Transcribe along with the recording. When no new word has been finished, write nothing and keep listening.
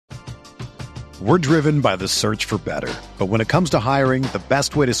We're driven by the search for better. But when it comes to hiring, the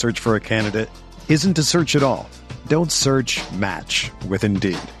best way to search for a candidate isn't to search at all. Don't search, match with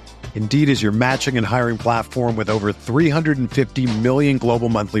Indeed. Indeed is your matching and hiring platform with over 350 million global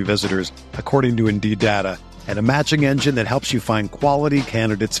monthly visitors, according to Indeed data, and a matching engine that helps you find quality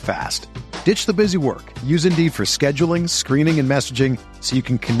candidates fast. Ditch the busy work. Use Indeed for scheduling, screening, and messaging so you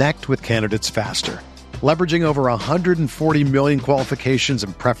can connect with candidates faster. Leveraging over 140 million qualifications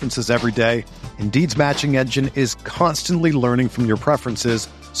and preferences every day, Indeed's matching engine is constantly learning from your preferences,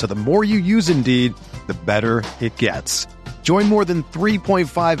 so the more you use Indeed, the better it gets. Join more than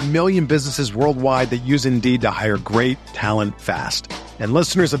 3.5 million businesses worldwide that use Indeed to hire great talent fast. And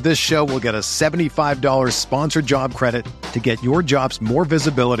listeners of this show will get a $75 sponsored job credit to get your jobs more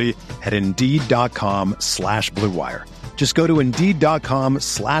visibility at Indeed.com/Blue Wire. Just go to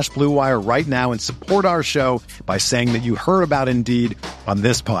Indeed.com/Blue Wire right now and support our show by saying that you heard about Indeed on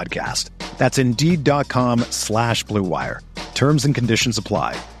this podcast. That's Indeed.com/Blue Wire. Terms and conditions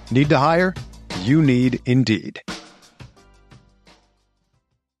apply. Need to hire? You need Indeed.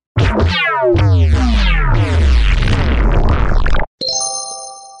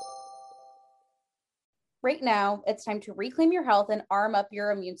 Right now, it's time to reclaim your health and arm up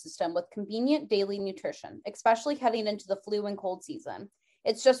your immune system with convenient daily nutrition, especially heading into the flu and cold season.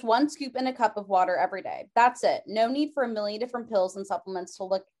 It's just one scoop in a cup of water every day. That's it. No need for a million different pills and supplements to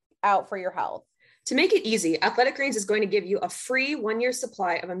look out for your health. To make it easy, Athletic Greens is going to give you a free 1-year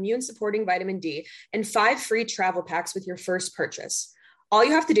supply of immune-supporting vitamin D and 5 free travel packs with your first purchase. All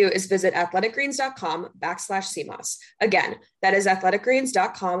you have to do is visit athleticgreens.com/CMOS. Again, that is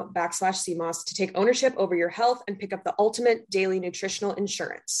athleticgreens.com/CMOS to take ownership over your health and pick up the ultimate daily nutritional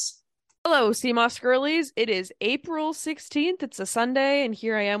insurance. Hello, CMOS girlies. It is April 16th. It's a Sunday, and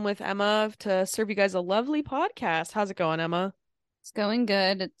here I am with Emma to serve you guys a lovely podcast. How's it going, Emma? It's going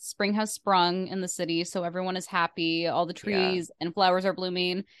good. Spring has sprung in the city, so everyone is happy. All the trees and flowers are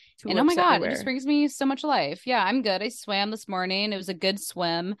blooming. And oh my God, everywhere. It just brings me so much life. Yeah, I'm good. I swam this morning. It was a good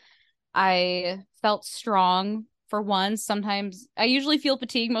swim. I felt strong for once. Sometimes I usually feel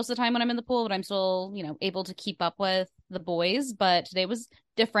fatigued most of the time when I'm in the pool, but I'm still, able to keep up with the boys. But today was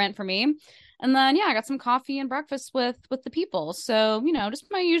different for me. And then, I got some coffee and breakfast with the people. So, just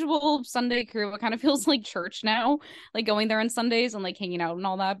my usual Sunday crew. It kind of feels like church now, like going there on Sundays and like hanging out and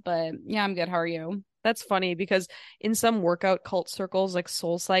all that. But yeah, I'm good. How are you? That's funny because in some workout cult circles, like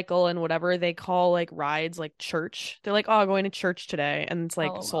Soul Cycle and whatever, they call like rides like church. They're like, oh, going to church today. And it's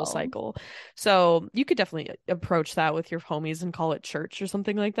like Soul Cycle. So you could definitely approach that with your homies and call it church or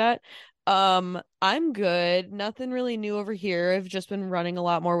something like that. I'm good. Nothing really new over here. I've just been running a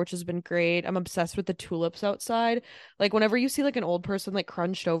lot more, which has been great. I'm obsessed with the tulips outside. Like whenever you see like an old person like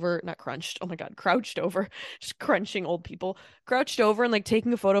crouched over, just crunching old people, crouched over and like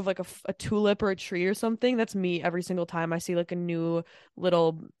taking a photo of like a tulip or a tree or something. That's me every single time I see like a new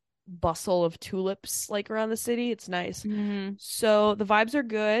little bustle of tulips like around the city. It's nice. So the vibes are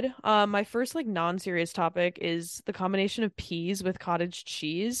good. My first like non-serious topic is the combination of peas with cottage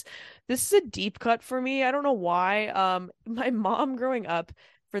cheese. This is a deep cut for me. I don't know why. My mom growing up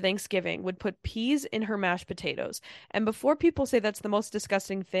for Thanksgiving would put peas in her mashed potatoes. And before people say that's the most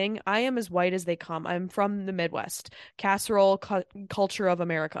disgusting thing, I am as white as they come. I'm from the Midwest, casserole culture of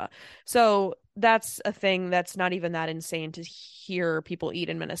America. So that's a thing that's not even that insane to hear people eat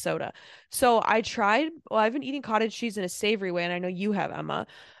in Minnesota. So I've been eating cottage cheese in a savory way, and I know you have, Emma,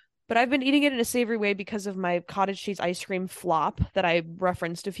 but I've been eating it in a savory way because of my cottage cheese ice cream flop that I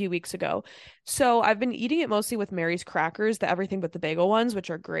referenced a few weeks ago. So I've been eating it mostly with Mary's crackers, the everything but the bagel ones, which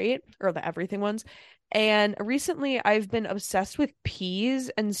are great, or the everything ones. And recently I've been obsessed with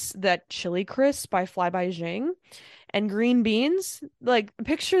peas and that chili crisp by Fly by Jing and green beans. Like,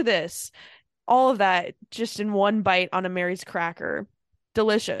 picture this. All of that just in one bite on a Mary's cracker.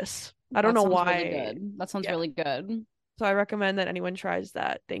 Delicious. I don't know why. Really good. That sounds really good. So I recommend that anyone tries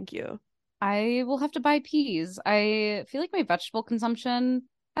that. Thank you. I will have to buy peas. I feel like my vegetable consumption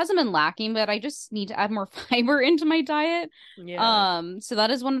hasn't been lacking, but I just need to add more fiber into my diet. Yeah. So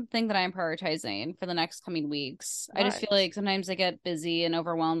that is one thing that I am prioritizing for the next coming weeks. Nice. I just feel like sometimes I get busy and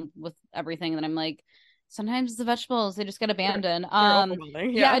overwhelmed with everything that I'm like, sometimes the vegetables, they just get abandoned.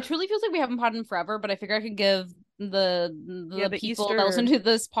 Yeah, it truly feels like we haven't potted in forever, but I figure I could give the people Easter that listen to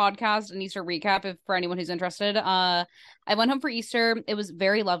this podcast an Easter recap for anyone who's interested. I went home for Easter. It was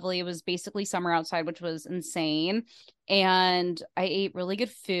very lovely. It was basically summer outside, which was insane. And I ate really good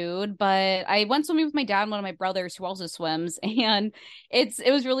food, but I went swimming with my dad and one of my brothers who also swims. And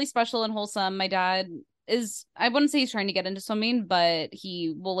it was really special and wholesome. My dad I wouldn't say he's trying to get into swimming, but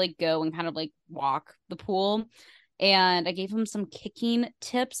he will like go and kind of like walk the pool. and I gave him some kicking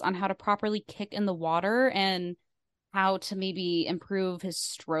tips on how to properly kick in the water and how to maybe improve his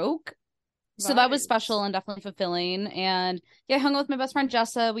stroke. So that was special and definitely fulfilling. And yeah, I hung out with my best friend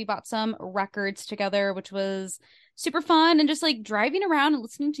Jessa. We bought some records together, which was super fun. And just like driving around and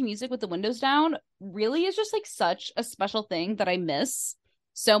listening to music with the windows down really is just like such a special thing that I miss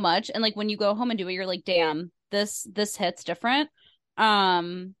so much. And like when you go home and do it, you're like, damn, this hits different.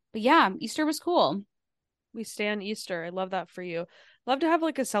 But yeah, Easter was cool. We stand Easter. I love that for you. Love to have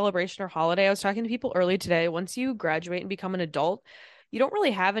like a celebration or holiday. I was talking to people early today. Once you graduate and become an adult, you don't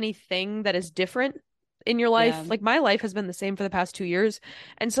really have anything that is different in your life. Yeah. Like my life has been the same for the past 2 years.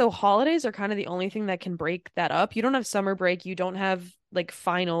 And so holidays are kind of the only thing that can break that up. You don't have summer break. You don't have like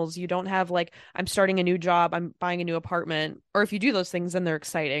finals. You don't have like, I'm starting a new job. I'm buying a new apartment. Or if you do those things, then they're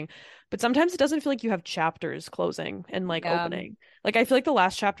exciting. But sometimes it doesn't feel like you have chapters closing and like opening. Like I feel like the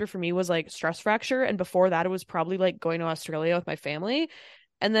last chapter for me was like stress fracture. And before that, it was probably like going to Australia with my family.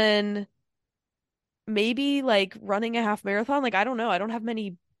 And then maybe like running a half marathon. Like I don't know, I don't have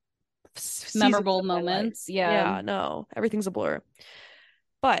many memorable moments. Yeah, no, everything's a blur.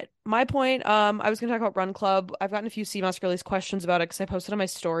 But my point, I was gonna talk about Run Club. I've gotten a few Sea Moss Girlies questions about it because I posted on my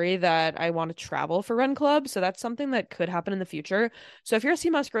story that I want to travel for Run Club, so that's something that could happen in the future. So if you're a Sea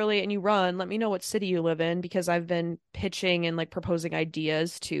Moss Girly and you run, let me know what city you live in, because I've been pitching and like proposing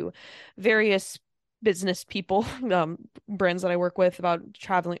ideas to various business people, brands that I work with, about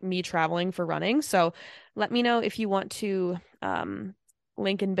traveling for running. So let me know if you want to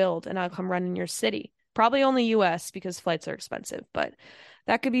link and build, and I'll come run in your city. Probably only US because flights are expensive, but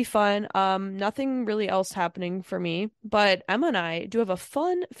that could be fun. Nothing really else happening for me, but Emma and I do have a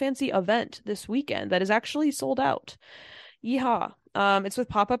fun, fancy event this weekend that is actually sold out. Yeehaw. It's with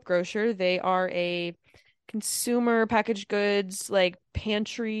Pop-Up Grocer. They are a consumer packaged goods like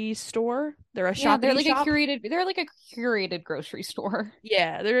pantry store. They're a shop. They're like a curated grocery store.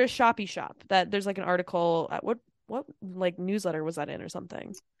 Yeah, they're a shoppy shop. That there's like an article at what like newsletter was that in or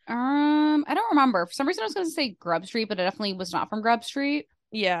something? I don't remember. For some reason I was going to say Grub Street, but it definitely was not from Grub Street.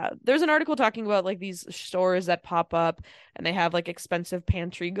 Yeah, there's an article talking about like these stores that pop up and they have like expensive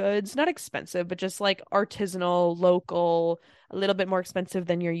pantry goods. Not expensive, but just like artisanal, local, a little bit more expensive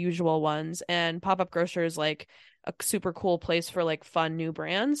than your usual ones. And Pop-Up Grocer is like a super cool place for like fun new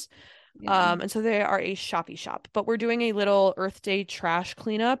brands. Yeah. And so they are a shoppy shop, but we're doing a little Earth Day trash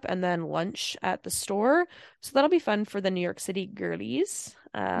cleanup and then lunch at the store. So that'll be fun for the New York City girlies.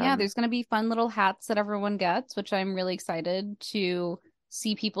 Yeah, there's going to be fun little hats that everyone gets, which I'm really excited to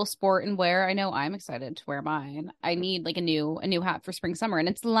see people sport and wear. I know I'm excited to wear mine. I need like a new hat for spring summer, and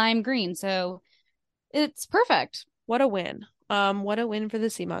it's lime green, so it's perfect. What a win. What a win for the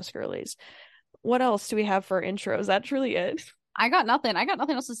Sea Moss girlies. What else do we have for intros? That's really it. I got nothing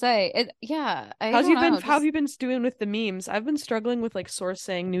else to say. How have you been doing with the memes? I've been struggling with like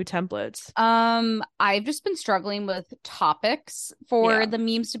sourcing new templates. I've just been struggling with topics for the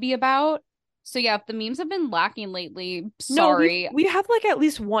memes to be about. So yeah, if the memes have been lacking lately, sorry. No, we have like at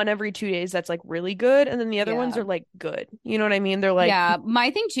least one every 2 days that's like really good, and then the other ones are like good. You know what I mean? They're like, yeah.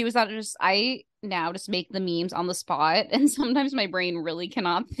 My thing too is that I now just make the memes on the spot, and sometimes my brain really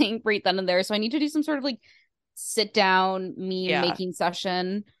cannot think right then and there. So I need to do some sort of like sit down meme making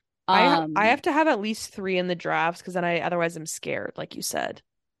session. I have to have at least 3 in the drafts because then otherwise I'm scared, like you said.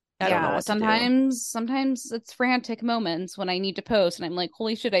 I don't know what sometimes it's frantic moments when I need to post and I'm like,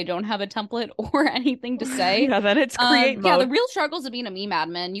 holy shit, I don't have a template or anything to say. Yeah, then it's create mode. Yeah, the real struggles of being a meme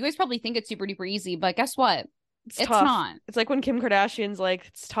admin. You guys probably think it's super duper easy, but guess what? It's not. It's like when Kim Kardashian's like,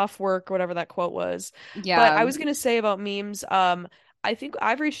 it's tough work, or whatever that quote was. Yeah. But I was gonna say about memes, I think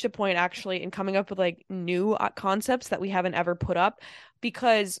I've reached a point actually in coming up with like new concepts that we haven't ever put up,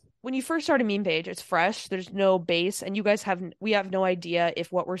 because when you first start a meme page, it's fresh, there's no base, and we have no idea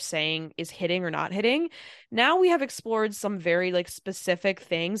if what we're saying is hitting or not hitting. Now we have explored some very like specific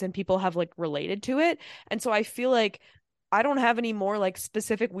things and people have like related to it. And so I feel like I don't have any more like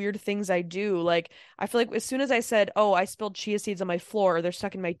specific weird things I do. Like I feel like as soon as I said, oh, I spilled chia seeds on my floor, or they're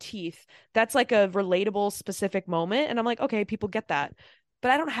stuck in my teeth, that's like a relatable specific moment. And I'm like, okay, people get that. But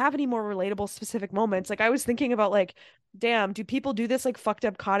I don't have any more relatable specific moments. Like I was thinking about like, damn, do people do this like fucked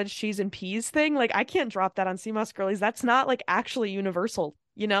up cottage cheese and peas thing? Like I can't drop that on Sea Moss Girlies. That's not like actually universal,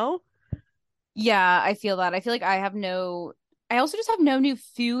 you know? Yeah, I feel that. I feel like I also just have no new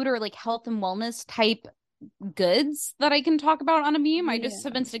food or like health and wellness type goods that I can talk about on a meme. I just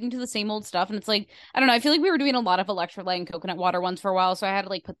have been sticking to the same old stuff, and it's like, I don't know, I feel like we were doing a lot of electrolyte and coconut water ones for a while, so I had to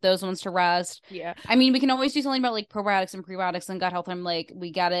like put those ones to rest. Yeah, I mean, we can always do something about like probiotics and prebiotics and gut health. I'm like,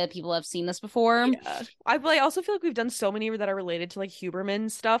 we get it, people have seen this before. Yeah, I also feel like we've done so many that are related to like Huberman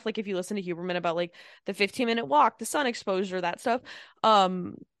stuff. Like if you listen to Huberman about like the 15-minute walk, the sun exposure, that stuff.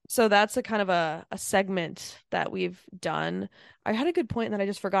 So that's a kind of a segment that we've done. I had a good point and then I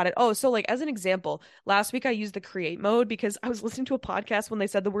just forgot it. Oh, so like as an example, last week I used the create mode because I was listening to a podcast when they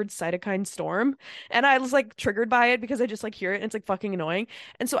said the word cytokine storm, and I was like triggered by it because I just like hear it and it's like fucking annoying.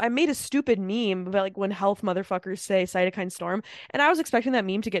 And so I made a stupid meme about like when health motherfuckers say cytokine storm, and I was expecting that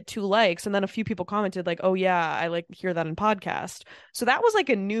meme to get 2 likes, and then a few people commented like, "Oh yeah, I like hear that in podcast." So that was like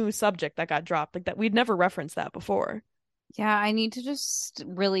a new subject that got dropped, like that we'd never referenced that before. Yeah, I need to just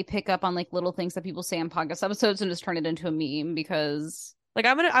really pick up on like little things that people say on podcast episodes and just turn it into a meme, because like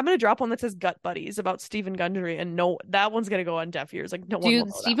I'm gonna drop one that says Gut Buddies about Stephen Gundry, and no, that one's gonna go on deaf ears. Like no one will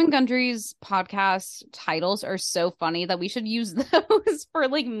know Stephen Gundry's podcast titles are so funny that we should use those for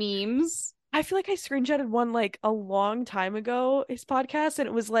like memes. I feel like I screenshotted one like a long time ago, his podcast, and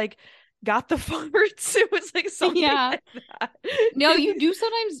it was like got the farts. It was like something like that. No, you do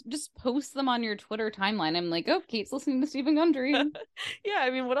sometimes just post them on your Twitter timeline. I'm like, oh, Kate's listening to Stephen Gundry. Yeah,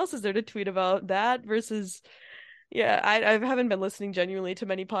 I mean, what else is there to tweet about that versus? Yeah, I haven't been listening genuinely to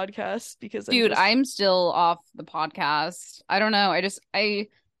many podcasts because I'm still off the podcast. I don't know. I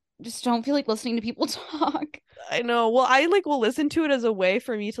just don't feel like listening to people talk. I know. Well, I like will listen to it as a way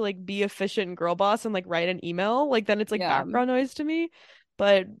for me to like be efficient girl boss and like write an email. Like then it's like background noise to me.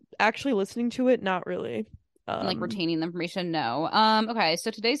 But actually listening to it, not really. Like retaining the information, no. Okay,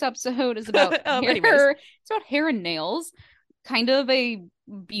 so today's episode is about hair. Anyways. It's about hair and nails. Kind of a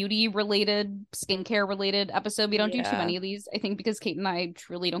beauty related, skincare related episode. We don't do too many of these, I think, because Kate and I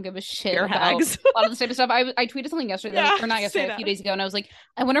truly don't give a shit about hags. A lot of this type of stuff. I tweeted something yesterday, or not yesterday, a few days ago, and I was like,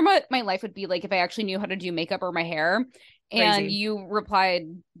 I wonder what my life would be like if I actually knew how to do makeup or my hair. And Crazy. You replied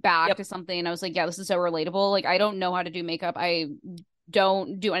back to something, and I was like, yeah, this is so relatable. Like, I don't know how to do makeup. I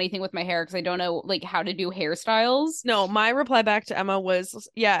don't do anything with my hair because I don't know like how to do hairstyles. No, my reply back to Emma was,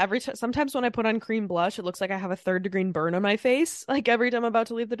 sometimes when I put on cream blush, it looks like I have a 3rd-degree burn on my face, like every time I'm about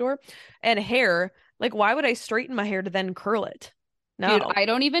to leave the door. And hair, like why would I straighten my hair to then curl it? No. Dude, I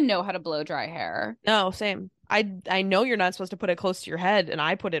don't even know how to blow dry hair. No, same. I know you're not supposed to put it close to your head, and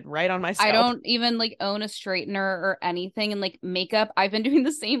I put it right on my scalp. I don't even like own a straightener or anything. And like makeup, I've been doing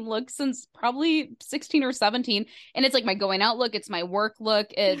the same look since probably 16 or 17. And it's like my going out look, it's my work look,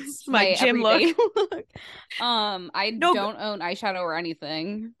 it's my gym look. I don't own eyeshadow or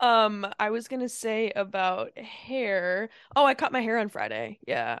anything. I was gonna say about hair. Oh, I cut my hair on Friday.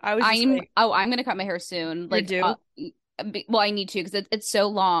 Yeah, I'm gonna cut my hair soon. Like, well, I need to because it's so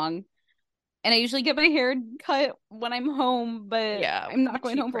long. And I usually get my hair cut when I'm home, but I'm not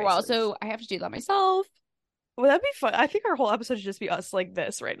going home for a while, so I have to do that myself. Well, that'd be fun. I think our whole episode should just be us like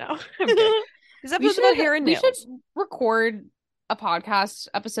this right now. This episode's about hair and nails. We should record a podcast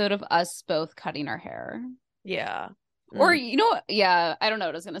episode of us both cutting our hair. Yeah. Or, I don't know what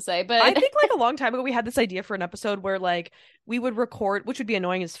I was going to say, but I think like a long time ago, we had this idea for an episode where like we would record, which would be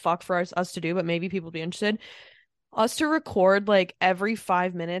annoying as fuck for us to do, but maybe people would be interested. Us to record like every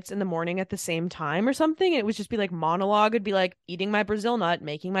 5 minutes in the morning at the same time or something. It would just be like monologue. It'd be like eating my Brazil nut,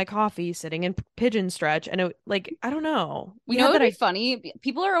 making my coffee, sitting in pigeon stretch. And it like, I don't know. It would be funny.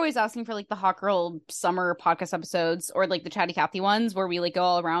 People are always asking for like the Hot Girl summer podcast episodes or like the Chatty Cathy ones where we like go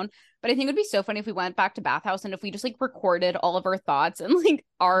all around. But I think it would be so funny if we went back to Bathhouse and if we just like recorded all of our thoughts and like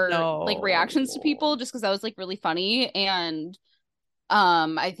our like reactions to people, just because that was like really funny. And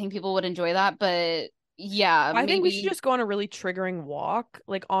I think people would enjoy that. But yeah, I think we should just go on a really triggering walk,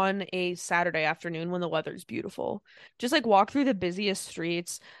 like on a Saturday afternoon when the weather's beautiful. Just like walk through the busiest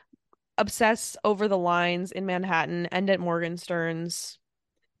streets, obsess over the lines in Manhattan, end at Morgenstern's.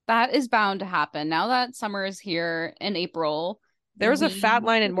 That is bound to happen. Now that summer is here in April. There was a fat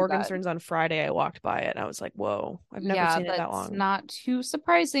line at Morgenstern's on Friday. I walked by it and I was like, whoa, I've never seen it that long. Not too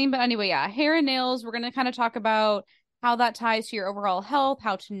surprising. But anyway, hair and nails. We're going to kind of talk about how that ties to your overall health,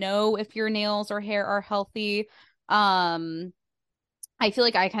 how to know if your nails or hair are healthy. I feel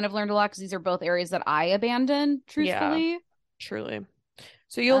like I kind of learned a lot because these are both areas that I abandoned, truthfully. Yeah, truly.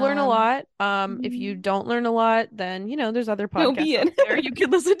 So you'll learn a lot. If you don't learn a lot, then there's other podcasts out there you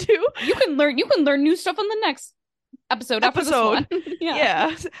can listen to. You can learn new stuff on the next episode. After this one.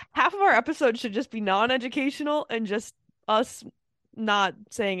 Yeah. Half of our episodes should just be non-educational and just us not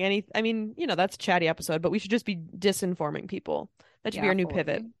saying any. I mean, that's a chatty episode, but we should just be disinforming people. That should be our new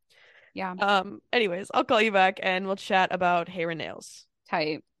pivot. Yeah. Anyways, I'll call you back and we'll chat about hair and nails.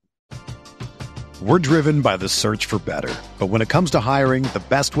 Tight. We're driven by the search for better. But when it comes to hiring, the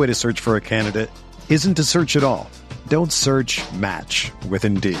best way to search for a candidate isn't to search at all. Don't search, match with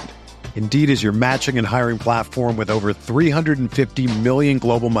Indeed. Indeed is your matching and hiring platform with over 350 million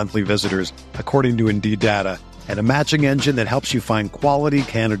global monthly visitors, according to Indeed data, and a matching engine that helps you find quality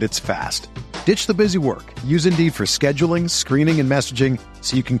candidates fast. Ditch the busy work. Use Indeed for scheduling, screening, and messaging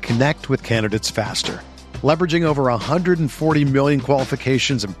so you can connect with candidates faster. Leveraging over 140 million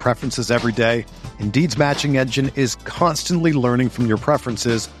qualifications and preferences every day, Indeed's matching engine is constantly learning from your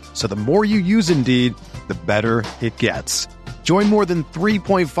preferences, so the more you use Indeed, the better it gets. Join more than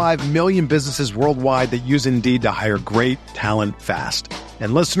 3.5 million businesses worldwide that use Indeed to hire great talent fast.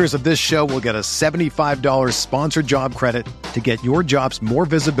 And listeners of this show will get a $75 sponsored job credit to get your jobs more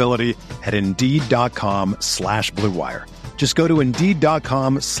visibility at Indeed.com/Blue Wire. Just go to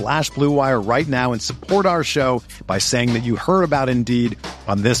Indeed.com/Blue Wire right now and support our show by saying that you heard about Indeed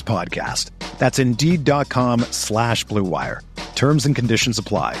on this podcast. That's Indeed.com/Blue Wire. Terms and conditions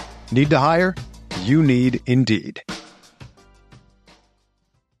apply. Need to hire? You need Indeed.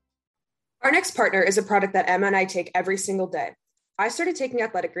 Our next partner is a product that Emma and I take every single day. I started taking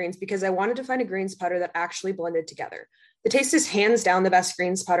Athletic Greens because I wanted to find a greens powder that actually blended together. The taste is hands down the best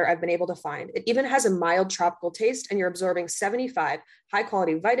greens powder I've been able to find. It even has a mild tropical taste, and you're absorbing 75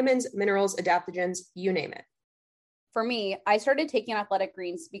 high-quality vitamins, minerals, adaptogens, you name it. For me, I started taking Athletic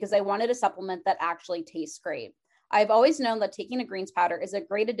Greens because I wanted a supplement that actually tastes great. I've always known that taking a greens powder is a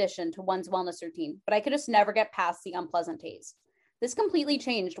great addition to one's wellness routine, but I could just never get past the unpleasant taste. This completely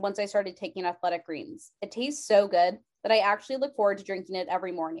changed once I started taking Athletic Greens. It tastes so good that I actually look forward to drinking it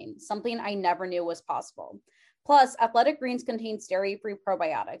every morning, something I never knew was possible. Plus, Athletic Greens contains dairy-free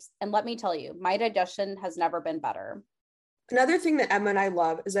probiotics, and let me tell you, my digestion has never been better. Another thing that Emma and I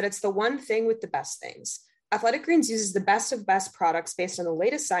love is that it's the one thing with the best things. Athletic Greens uses the best of best products based on the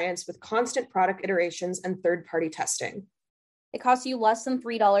latest science with constant product iterations and third-party testing. It costs you less than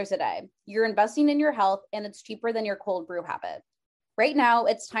 $3 a day. You're investing in your health, and it's cheaper than your cold brew habit. Right now,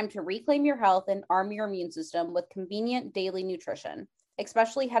 it's time to reclaim your health and arm your immune system with convenient daily nutrition,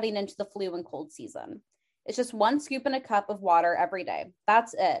 especially heading into the flu and cold season. It's just one scoop in a cup of water every day.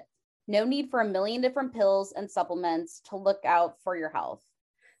 That's it. No need for a million different pills and supplements to look out for your health.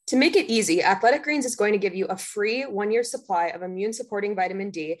 To make it easy, Athletic Greens is going to give you a free 1-year supply of immune-supporting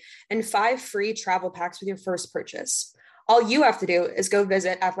vitamin D and 5 free travel packs with your first purchase. All you have to do is go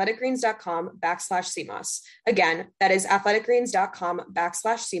visit athleticgreens.com/CMOS. Again, that is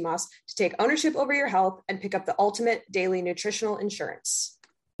athleticgreens.com/CMOS to take ownership over your health and pick up the ultimate daily nutritional insurance.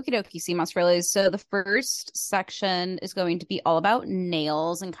 Okie dokie, CMOS Relays. So the first section is going to be all about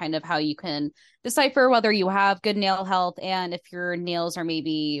nails and kind of how you can decipher whether you have good nail health and if your nails are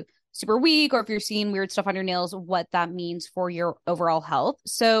maybe super weak or if you're seeing weird stuff on your nails, what that means for your overall health.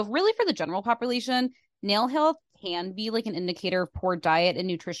 So really for the general population, nail health can be like an indicator of poor diet and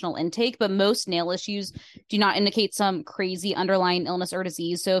nutritional intake, but most nail issues do not indicate some crazy underlying illness or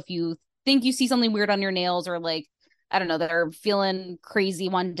disease. So if you think you see something weird on your nails or like, I don't know, they're feeling crazy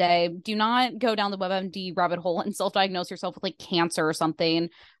one day, do not go down the WebMD rabbit hole and self-diagnose yourself with like cancer or something,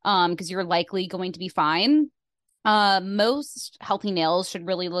 because you're likely going to be fine. Most healthy nails should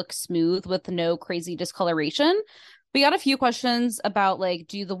really look smooth with no crazy discoloration. We got a few questions about like,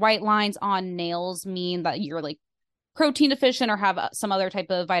 do the white lines on nails mean that you're like protein deficient or have some other type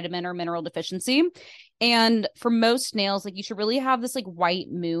of vitamin or mineral deficiency? And for most nails, like you should really have this like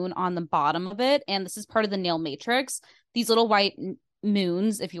white moon on the bottom of it. And this is part of the nail matrix. These little white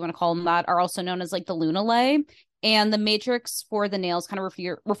moons, if you want to call them that, are also known as like the lunulae. And the matrix for the nails kind of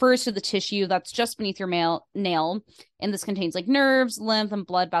refers to the tissue that's just beneath your nail. And this contains like nerves, lymph, and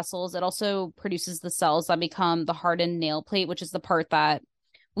blood vessels. It also produces the cells that become the hardened nail plate, which is the part that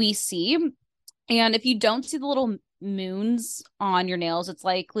we see. And if you don't see the little moons on your nails, it's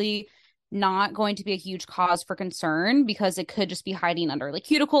likely not going to be a huge cause for concern because it could just be hiding under like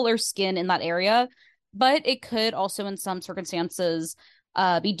cuticle or skin in that area. But it could also in some circumstances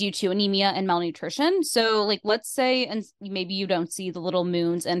be due to anemia and malnutrition. So like, let's say, and maybe you don't see the little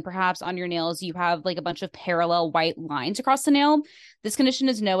moons and perhaps on your nails, you have like a bunch of parallel white lines across the nail. This condition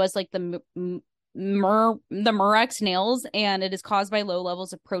is known as like the Murex nails, and it is caused by low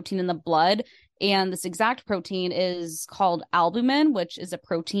levels of protein in the blood. And this exact protein is called albumin, which is a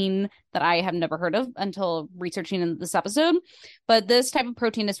protein that I have never heard of until researching in this episode. But this type of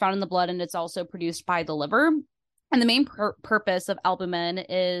protein is found in the blood, and it's also produced by the liver. And the main purpose of albumin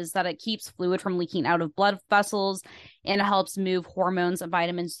is that it keeps fluid from leaking out of blood vessels and it helps move hormones and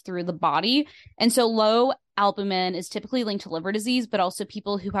vitamins through the body. And so low albumin is typically linked to liver disease, but also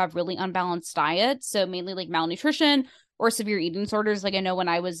people who have really unbalanced diets. So mainly like malnutrition or severe eating disorders. Like I know when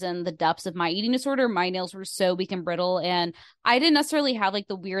I was in the depths of my eating disorder, my nails were so weak and brittle. And I didn't necessarily have like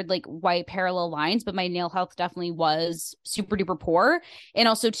the weird like white parallel lines, but my nail health definitely was super duper poor. And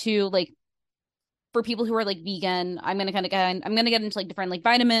also too, like for people who are like vegan, I'm gonna get into like different like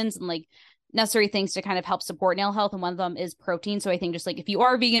vitamins and like necessary things to kind of help support nail health, and one of them is protein. So I think just like if you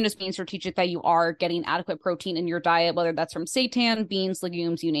are vegan, just being strategic that you are getting adequate protein in your diet, whether that's from seitan, beans,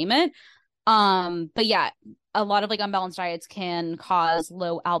 legumes, you name it. But yeah, a lot of like unbalanced diets can cause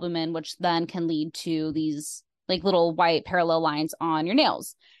low albumin, which then can lead to these like little white parallel lines on your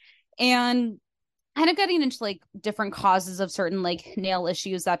nails. And kind of getting into like different causes of certain like nail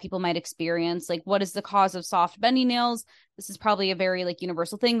issues that people might experience. Like, what is the cause of soft bendy nails? This is probably a very like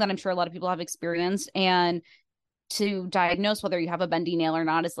universal thing that I'm sure a lot of people have experienced. And to diagnose whether you have a bendy nail or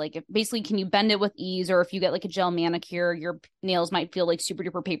not is like, if basically, can you bend it with ease? Or if you get like a gel manicure, your nails might feel like super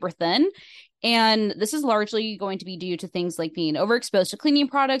duper paper thin. And this is largely going to be due to things like being overexposed to cleaning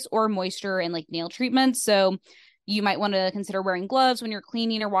products or moisture and like nail treatments. So you might want to consider wearing gloves when you're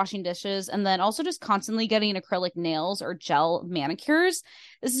cleaning or washing dishes, and then also just constantly getting acrylic nails or gel manicures.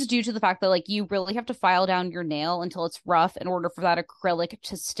 This is due to the fact that like you really have to file down your nail until it's rough in order for that acrylic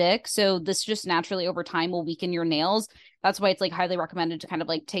to stick. So this just naturally over time will weaken your nails. That's why it's like highly recommended to kind of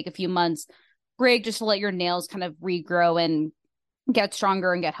like take a few months break just to let your nails kind of regrow and get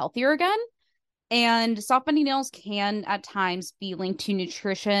stronger and get healthier again. And soft bendy nails can at times be linked to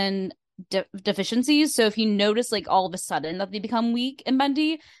nutrition deficiencies. So if you notice like all of a sudden that they become weak and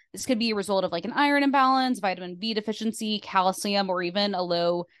bendy, this could be a result of like an iron imbalance, vitamin B deficiency, calcium, or even a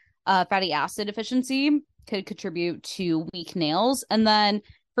low fatty acid deficiency could contribute to weak nails. And then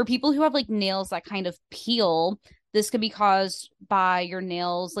for people who have like nails that kind of peel, this could be caused by your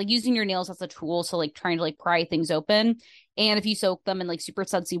nails, like using your nails as a tool. So like trying to like pry things open. And if you soak them in like super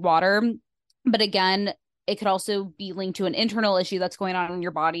sudsy water, but again, it could also be linked to an internal issue that's going on in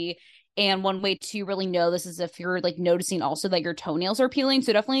your body. And one way to really know this is if you're like noticing also that your toenails are peeling.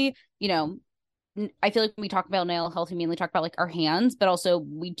 So definitely, you know, I feel like when we talk about nail health, we mainly talk about like our hands, but also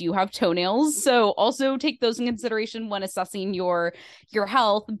we do have toenails. So also take those in consideration when assessing your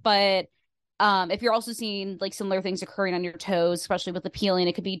health. But if you're also seeing like similar things occurring on your toes, especially with the peeling,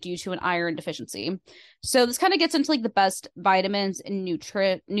 it could be due to an iron deficiency. So this kind of gets into like the best vitamins and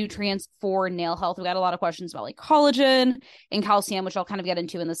nutrients for nail health. We got a lot of questions about like collagen and calcium, which I'll kind of get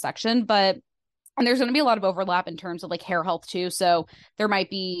into in this section. And there's going to be a lot of overlap in terms of like hair health too. So there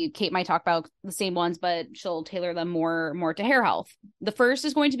might be, Kate might talk about the same ones, but she'll tailor them more to hair health. The first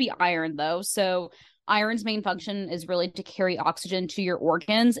is going to be iron though. So iron's main function is really to carry oxygen to your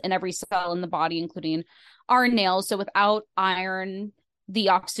organs and every cell in the body, including our nails. So without iron, the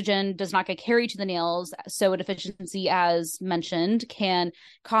oxygen does not get carried to the nails. So a deficiency, as mentioned, can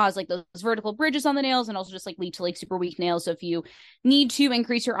cause like those vertical bridges on the nails and also just like lead to like super weak nails. So if you need to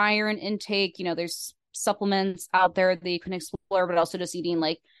increase your iron intake, you know, there's supplements out there that you can explore, but also just eating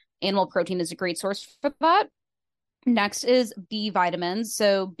like animal protein is a great source for that. Next is B vitamins.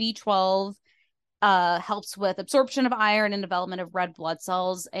 So B12 helps with absorption of iron and development of red blood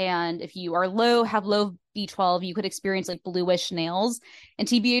cells. And if you are have low B12, you could experience like bluish nails. And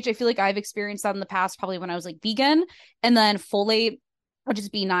TBH, I feel like I've experienced that in the past, probably when I was like vegan. And then folate, which is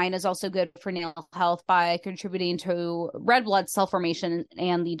B9, is also good for nail health by contributing to red blood cell formation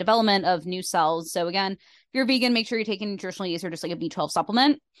and the development of new cells. So again, if you're vegan, make sure you're taking nutritional yeast or just like a B12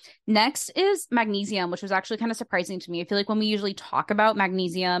 supplement. Next is magnesium, which was actually kind of surprising to me. I feel like when we usually talk about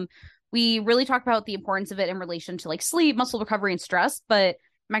magnesium, we really talk about the importance of it in relation to like sleep, muscle recovery, and stress, but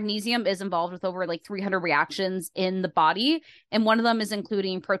magnesium is involved with over like 300 reactions in the body. And one of them is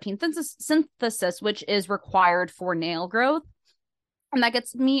including protein synthesis, which is required for nail growth. And that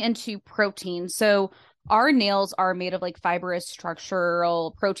gets me into protein. So our nails are made of like fibrous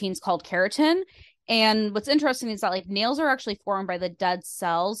structural proteins called keratin. And what's interesting is that like nails are actually formed by the dead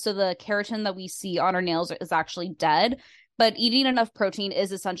cells. So the keratin that we see on our nails is actually dead. But eating enough protein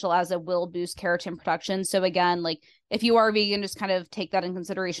is essential as it will boost keratin production. So again, like if you are vegan, just kind of take that in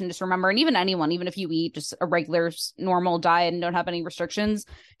consideration. Just remember, and even anyone, even if you eat just a regular normal diet and don't have any restrictions,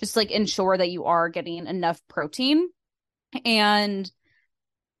 just like ensure that you are getting enough protein. And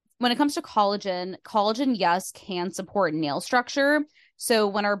when it comes to collagen, yes, can support nail structure. So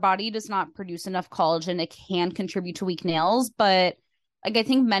when our body does not produce enough collagen, it can contribute to weak nails. But like I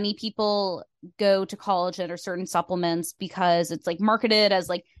think many people go to collagen or certain supplements because it's like marketed as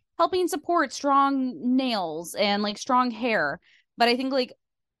like helping support strong nails and like strong hair. But I think like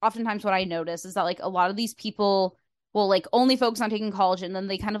oftentimes what I notice is that like a lot of these people will like only focus on taking collagen, and then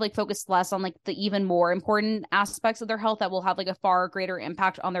they kind of like focus less on like the even more important aspects of their health that will have like a far greater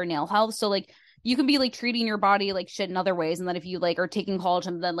impact on their nail health. So like you can be like treating your body like shit in other ways, and then if you like are taking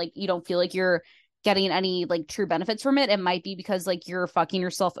collagen, then like you don't feel like you're getting any like true benefits from it. It might be because like you're fucking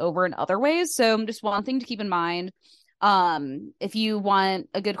yourself over in other ways. So just one thing to keep in mind, if you want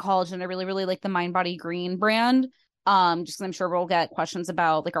a good collagen, I really really like the Mind Body Green brand, just because I'm sure we'll get questions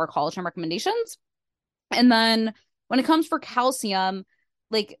about like our collagen recommendations. And then when it comes for calcium,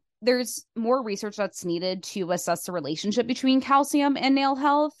 like there's more research that's needed to assess the relationship between calcium and nail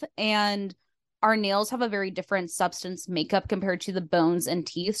health. And our nails have a very different substance makeup compared to the bones and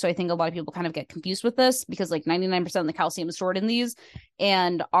teeth. So I think a lot of people kind of get confused with this because like 99% of the calcium is stored in these.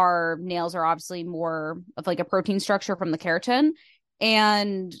 And our nails are obviously more of like a protein structure from the keratin.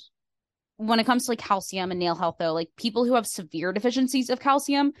 And when it comes to like calcium and nail health, though, like people who have severe deficiencies of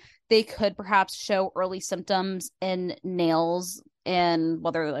calcium, they could perhaps show early symptoms in nails, and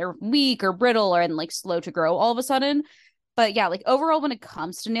whether they're weak or brittle or and like slow to grow all of a sudden. But yeah, like overall, when it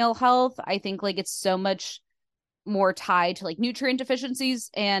comes to nail health, I think like it's so much more tied to like nutrient deficiencies.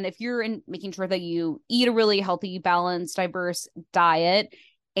 And if you're in making sure that you eat a really healthy, balanced, diverse diet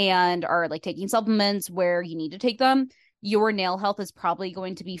and are like taking supplements where you need to take them, your nail health is probably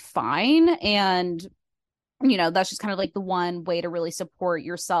going to be fine. And, you know, that's just kind of like the one way to really support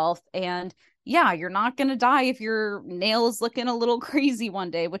yourself. And yeah, you're not going to die if your nail is looking a little crazy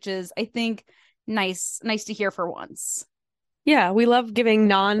one day, which is, I think, nice to hear for once. Yeah, we love giving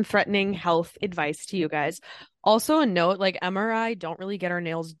non-threatening health advice to you guys. Also, a note, like Emma or I don't really get our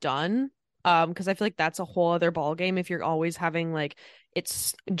nails done. Because I feel like that's a whole other ball game if you're always having like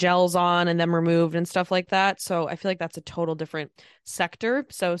it's gels on and then removed and stuff like that. So I feel like that's a total different sector.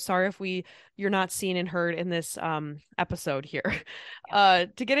 So sorry if you're not seen and heard in this episode here.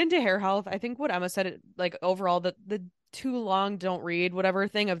 To get into hair health, I think what Emma said, like overall, the too long don't read whatever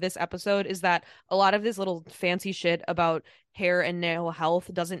thing of this episode is that a lot of this little fancy shit about hair and nail health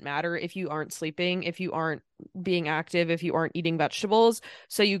doesn't matter if you aren't sleeping, if you aren't being active, if you aren't eating vegetables.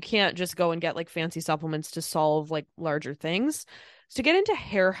 So you can't just go and get like fancy supplements to solve like larger things. So to get into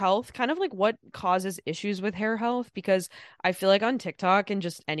hair health, kind of like what causes issues with hair health, because I feel like on TikTok and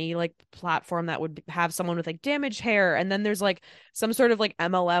just any like platform that would have someone with like damaged hair, and then there's like some sort of like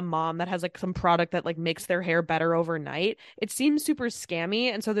MLM mom that has like some product that like makes their hair better overnight. It seems super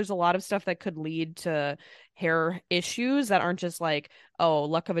scammy. And so there's a lot of stuff that could lead to hair issues that aren't just like, oh,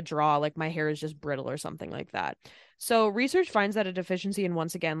 luck of a draw, like my hair is just brittle or something like that. So research finds that a deficiency in,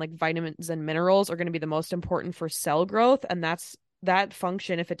 once again, like vitamins and minerals are going to be the most important for cell growth. And that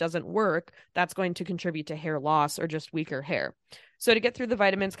function, if it doesn't work, that's going to contribute to hair loss or just weaker hair. So to get through the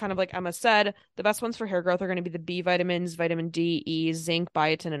vitamins, kind of like Emma said, the best ones for hair growth are going to be the B vitamins, vitamin D, E, zinc,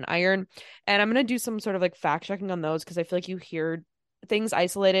 biotin, and iron. And I'm going to do some sort of like fact checking on those because I feel like you hear things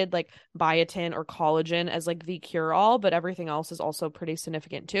isolated like biotin or collagen as like the cure all, but everything else is also pretty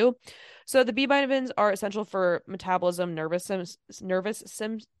significant too. So the B vitamins are essential for metabolism, nervous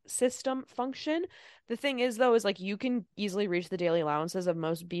system function. The thing is, though, is like you can easily reach the daily allowances of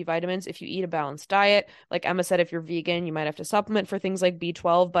most B vitamins if you eat a balanced diet. Like Emma said, if you're vegan, you might have to supplement for things like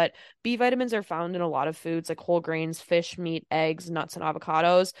B12, but B vitamins are found in a lot of foods like whole grains, fish, meat, eggs, nuts, and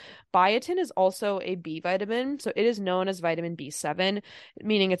avocados. Biotin is also a B vitamin, so it is known as vitamin B7,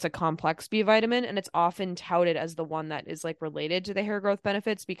 meaning it's a complex B vitamin, and it's often touted as the one that is like related to the hair growth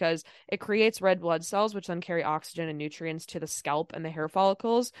benefits because it creates red blood cells, which then carry oxygen and nutrients to the scalp and the hair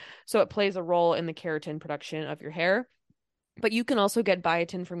follicles. So it plays a role in the keratin production of your hair. But you can also get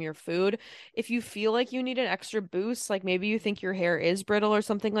biotin from your food. If you feel like you need an extra boost, like maybe you think your hair is brittle or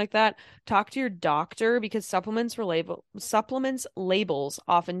something like that, talk to your doctor because supplements labels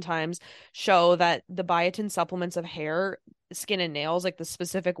oftentimes show that the biotin supplements of hair, skin, and nails, like the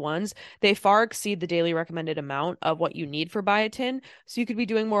specific ones, they far exceed the daily recommended amount of what you need for biotin. So you could be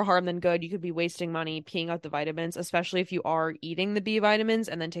doing more harm than good. You could be wasting money peeing out the vitamins, especially if you are eating the B vitamins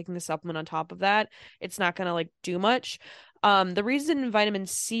and then taking the supplement on top of that. It's not going to like do much. The reason vitamin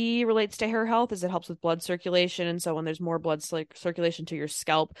C relates to hair health is it helps with blood circulation. And so when there's more blood circulation to your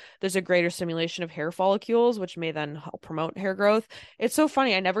scalp, there's a greater stimulation of hair follicles, which may then help promote hair growth. It's so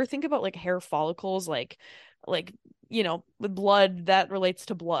funny. I never think about like hair follicles, like, you know, with blood that relates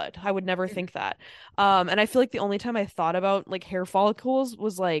to blood. I would never think that. And I feel like the only time I thought about like hair follicles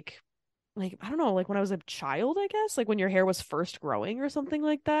was like, I don't know, like when I was a child, I guess, like when your hair was first growing or something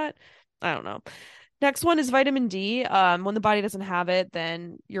like that. I don't know. Next one is vitamin D. When the body doesn't have it,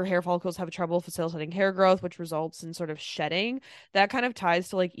 then your hair follicles have trouble facilitating hair growth, which results in sort of shedding. That kind of ties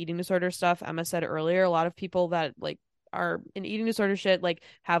to like eating disorder stuff Emma said earlier. A lot of people that like are in eating disorder shit like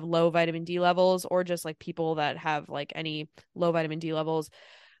have low vitamin D levels, or just like people that have like any low vitamin D levels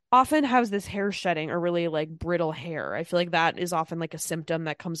often has this hair shedding or really like brittle hair. I feel like that is often like a symptom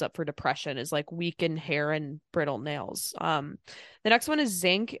that comes up for depression, is like weakened hair and brittle nails. The next one is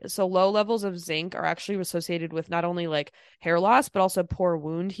zinc. So low levels of zinc are actually associated with not only like hair loss but also poor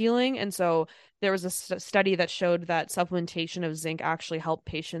wound healing. And so there was a study that showed that supplementation of zinc actually helped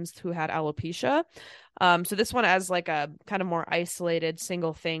patients who had alopecia. So this one, as like a kind of more isolated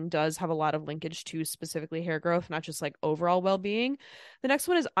single thing, does have a lot of linkage to specifically hair growth, not just like overall well-being. The next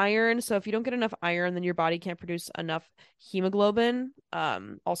one is iron. So if you don't get enough iron, then your body can't produce enough hemoglobin.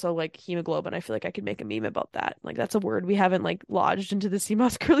 Also like hemoglobin, I feel like I could make a meme about that. Like that's a word we haven't like lodged into the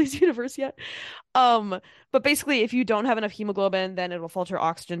CMOS Curly's universe yet. But basically, if you don't have enough hemoglobin, then it will falter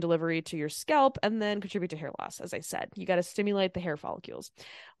oxygen delivery to your scalp and then contribute to hair loss. As I said, you got to stimulate the hair follicles.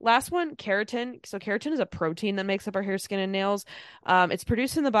 Last one, keratin. So keratin is a protein that makes up our hair, skin, and nails. It's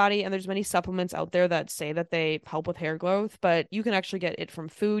produced in the body, and there's many supplements out there that say that they help with hair growth, but you can actually get it from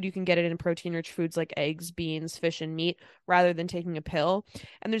food. You can get it in protein-rich foods like eggs, beans, fish, and meat, rather than taking a pill.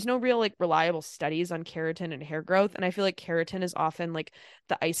 And there's no real like reliable studies on keratin and hair growth. And I feel like keratin is often like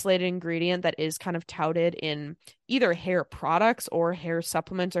the isolated ingredient that is kind of touted in either hair products or hair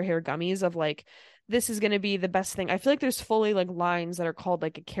supplements or hair gummies of like, this is going to be the best thing. I feel like there's fully like lines that are called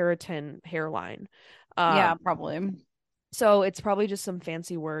like a keratin hairline. Yeah, probably. So it's probably just some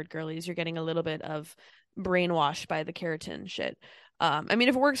fancy word, girlies. You're getting a little bit of brainwash by the keratin shit. I mean,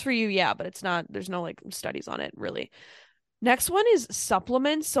 if it works for you, yeah, but it's not, there's no like studies on it really. Next one is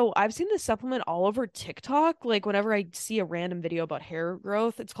supplements. So I've seen this supplement all over TikTok. Like whenever I see a random video about hair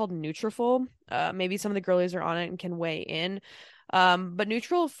growth, it's called Nutrafol. Maybe some of the girlies are on it and can weigh in. But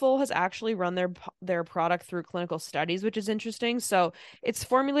Nutrafol has actually run their product through clinical studies, which is interesting. So it's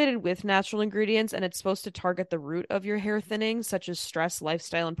formulated with natural ingredients, and it's supposed to target the root of your hair thinning, such as stress,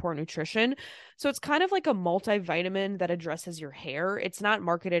 lifestyle, and poor nutrition. So it's kind of like a multivitamin that addresses your hair. It's not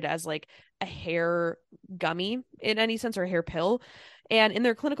marketed as like a hair gummy in any sense or a hair pill. And in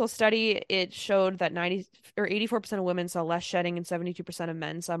their clinical study, it showed that 90 or 84% of women saw less shedding and 72% of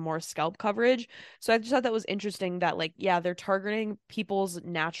men saw more scalp coverage. So I just thought that was interesting that like, yeah, they're targeting people's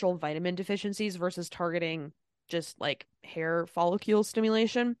natural vitamin deficiencies versus targeting just like hair follicle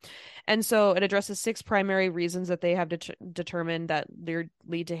stimulation. And so it addresses 6 primary reasons that they have determined that they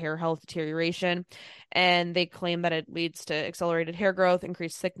lead to hair health deterioration. And they claim that it leads to accelerated hair growth,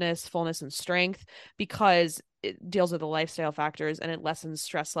 increased thickness, fullness, and strength because it deals with the lifestyle factors and it lessens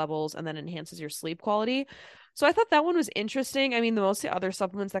stress levels and then enhances your sleep quality. So I thought that one was interesting. I mean, the most other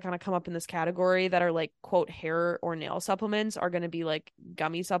supplements that kind of come up in this category that are like, quote, hair or nail supplements are going to be like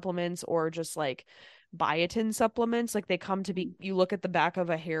gummy supplements or just like biotin supplements. Like they come to be, you look at the back of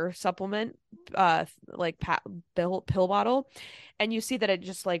a hair supplement, pill bottle, and you see that it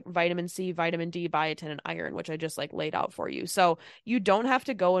just like vitamin C, vitamin D, biotin, and iron, which I just like laid out for you. So you don't have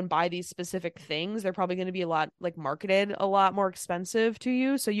to go and buy these specific things. They're probably going to be a lot like marketed a lot more expensive to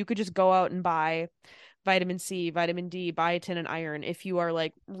you. So you could just go out and buy vitamin C, vitamin D, biotin, and iron if you are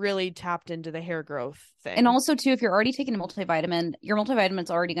like really tapped into the hair growth thing. And also too, if you're already taking a multivitamin, your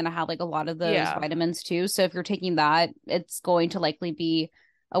multivitamin's already going to have like a lot of those vitamins too. So if you're taking that, it's going to likely be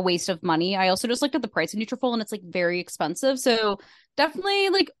a waste of money. I also just looked at the price of Nutrafol and it's like very expensive. So definitely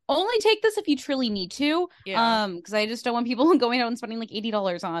like only take this if you truly need to. Yeah. Because I just don't want people going out and spending like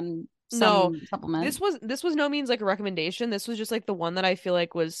 $80 on supplement. This was no means like a recommendation. This was just like the one that I feel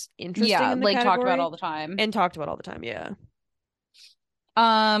like was interesting in the like category. Talked about all the time. Yeah.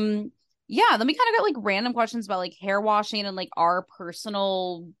 Yeah, then we kind of got like random questions about like hair washing and like our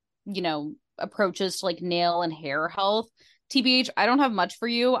personal, approaches to like nail and hair health. TBH, I don't have much for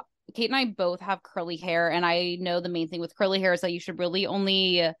you. Kate and I both have curly hair, and I know the main thing with curly hair is that you should really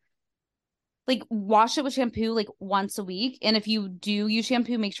only like wash it with shampoo like once a week. And if you do use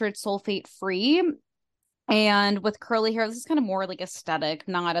shampoo, make sure it's sulfate free. And with curly hair, this is kind of more like aesthetic,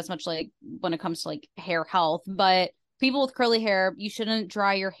 not as much like when it comes to like hair health. But people with curly hair, you shouldn't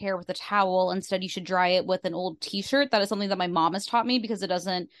dry your hair with a towel. Instead, you should dry it with an old t-shirt. That is something that my mom has taught me because it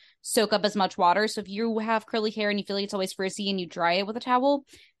doesn't soak up as much water. So if you have curly hair and you feel like it's always frizzy and you dry it with a towel,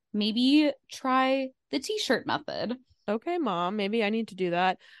 maybe try the t-shirt method. Okay, mom, maybe I need to do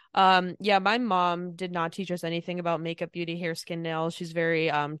that. Yeah, my mom did not teach us anything about makeup, beauty, hair, skin, nails. She's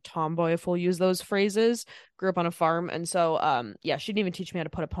very tomboy, if we'll use those phrases. Grew up on a farm, and so yeah, she didn't even teach me how to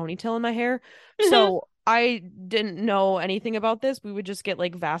put a ponytail in my hair. So I didn't know anything about this. We would just get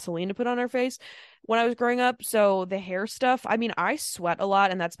like Vaseline to put on our face. when I was growing up. So the hair stuff, I mean, I sweat a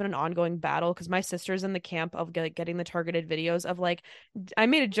lot, and that's been an ongoing battle because my sister's in the camp of getting the targeted videos of like, I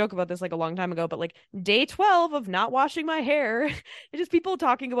made a joke about this like a long time ago, but like day 12 of not washing my hair. It's just people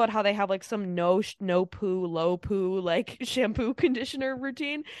talking about how they have like some no poo, low poo, like shampoo conditioner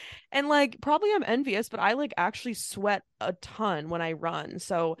routine. And like, probably I'm envious, but I like actually sweat a ton when I run.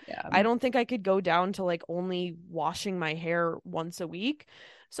 So Yeah. I don't think I could go down to like only washing my hair once a week.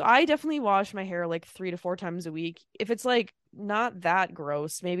 So I definitely wash my hair like 3 to 4 times a week. If it's like not that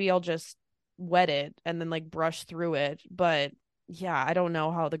gross, maybe I'll just wet it and then like brush through it. But yeah, I don't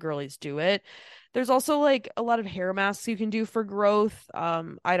know how the girlies do it. There's also like a lot of hair masks you can do for growth.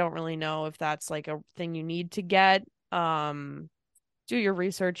 I don't really know if that's like a thing you need to get. Do your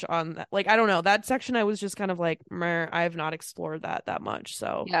research on that. Like, I don't know. That section I was just kind of like, meh, I have not explored that much.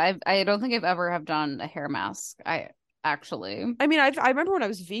 So yeah, I don't think I've ever have done a hair mask. I actually. I mean, I remember when I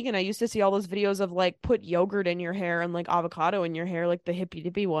was vegan, I used to see all those videos of like put yogurt in your hair and like avocado in your hair, like the hippy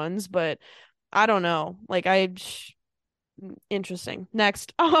dippy ones. But I don't know. Like interesting.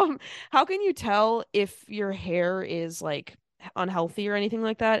 Next, how can you tell if your hair is like unhealthy or anything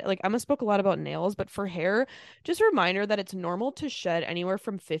like that? Like, Emma spoke a lot about nails, but for hair, just a reminder that it's normal to shed anywhere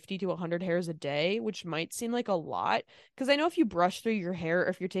from 50 to 100 hairs a day, which might seem like a lot. Because I know if you brush through your hair, or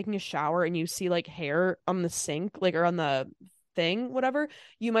if you're taking a shower and you see like hair on the sink, like, or on the thing, whatever,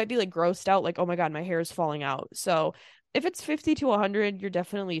 you might be like grossed out, like, oh my God, my hair is falling out. So if it's 50 to 100, you're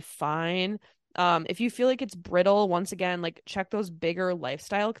definitely fine. If you feel like it's brittle, once again, like check those bigger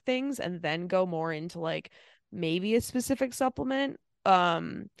lifestyle things and then go more into like maybe a specific supplement.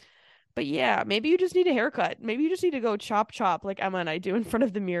 But yeah, maybe you just need a haircut. Maybe you just need to go chop like Emma and I do in front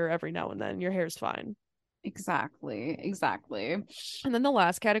of the mirror every now and then. Your hair's fine. Exactly. And then the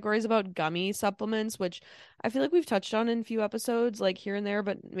last category is about gummy supplements, which I feel like we've touched on in a few episodes, like here and there,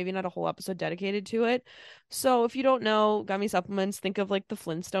 but maybe not a whole episode dedicated to it. So if you don't know gummy supplements, think of like the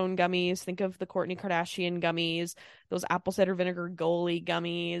Flintstone gummies, think of the Kourtney Kardashian gummies, those apple cider vinegar Goli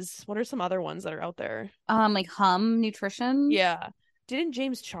gummies. What are some other ones that are out there? Like Hum Nutrition. Yeah. Didn't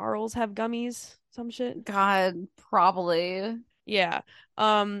James Charles have gummies? Some shit? God, probably. Yeah.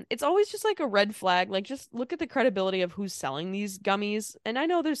 It's always just like a red flag. Like, just look at the credibility of who's selling these gummies. And I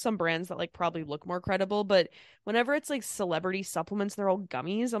know there's some brands that like probably look more credible, but whenever it's like celebrity supplements, they're all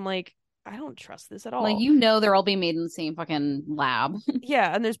gummies. I'm like, I don't trust this at all. Like, they're all being made in the same fucking lab.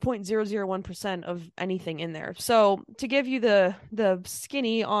 Yeah, and there's 0.001% of anything in there. So to give you the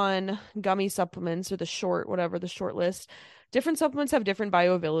skinny on gummy supplements, or the short, whatever, the short list, different supplements have different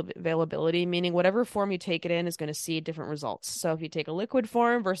bioavailability, meaning whatever form you take it in is going to see different results. So if you take a liquid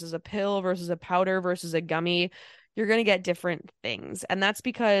form versus a pill versus a powder versus a gummy, you're going to get different things. And that's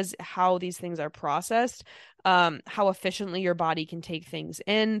because how these things are processed, how efficiently your body can take things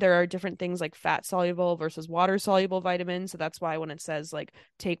in. There are different things like fat soluble versus water soluble vitamins. So that's why when it says like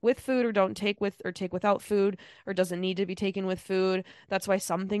take with food, or don't take with, or take without food, or doesn't need to be taken with food, that's why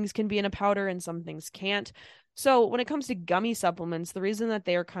some things can be in a powder and some things can't. So when it comes to gummy supplements, the reason that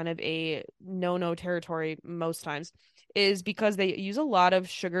they are kind of a no territory most times is because they use a lot of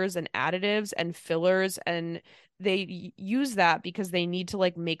sugars and additives and fillers, and they use that because they need to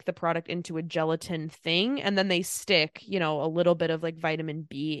like make the product into a gelatin thing, and then they stick, a little bit of like vitamin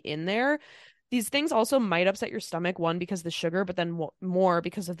B in there. These things also might upset your stomach, one, because the sugar, but then more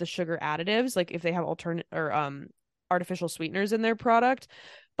because of the sugar additives, like if they have alternate or artificial sweeteners in their product.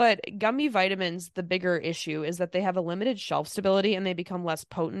 But gummy vitamins, the bigger issue is that they have a limited shelf stability and they become less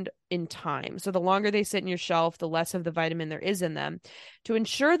potent in time. So the longer they sit in your shelf, the less of the vitamin there is in them. To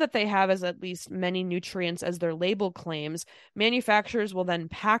ensure that they have as at least many nutrients as their label claims, manufacturers will then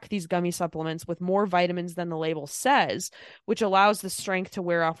pack these gummy supplements with more vitamins than the label says, which allows the strength to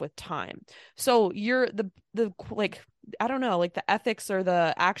wear off with time. So you're the like, I don't know, like the ethics or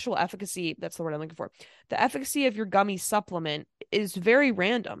the actual efficacy, that's the word I'm looking for. The efficacy of your gummy supplement is very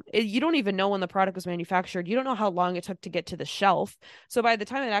random. You don't even know when the product was manufactured. You don't know how long it took to get to the shelf. So by the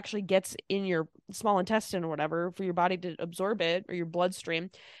time it actually gets in your small intestine or whatever for your body to absorb it, or your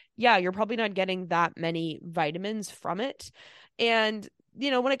bloodstream, yeah, you're probably not getting that many vitamins from it. And,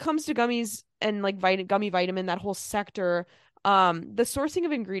 when it comes to gummies and like gummy vitamin, that whole sector, the sourcing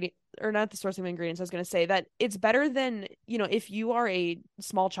of ingredient, or not the sourcing of ingredients, I was going to say that it's better than, if you are a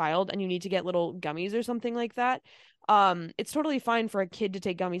small child and you need to get little gummies or something like that, it's totally fine for a kid to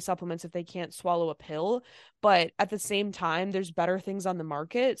take gummy supplements if they can't swallow a pill. But at the same time, there's better things on the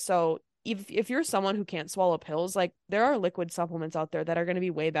market. So if you're someone who can't swallow pills, like there are liquid supplements out there that are going to be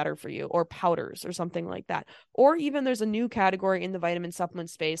way better for you, or powders or something like that. Or even there's a new category in the vitamin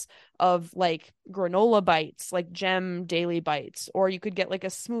supplement space of like granola bites, like Gem Daily Bites, or you could get like a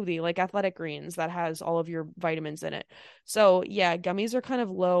smoothie like Athletic Greens that has all of your vitamins in it. So yeah, gummies are kind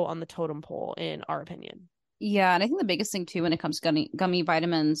of low on the totem pole in our opinion. Yeah, and I think the biggest thing too when it comes to gummy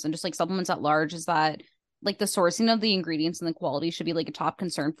vitamins and just like supplements at large is that like the sourcing of the ingredients and the quality should be like a top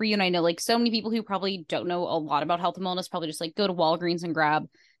concern for you. And I know like so many people who probably don't know a lot about health and wellness probably just like go to Walgreens and grab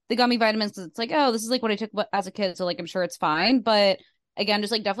the gummy vitamins because it's like, oh, this is like what I took as a kid, so like I'm sure it's fine. But again,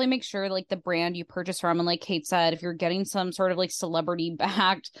 just like definitely make sure like the brand you purchase from, and like Kate said, if you're getting some sort of like celebrity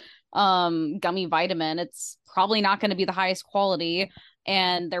backed gummy vitamin, it's probably not going to be the highest quality,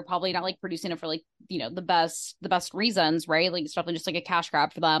 and they're probably not like producing it for like, you know, the best reasons, right? Like it's definitely just like a cash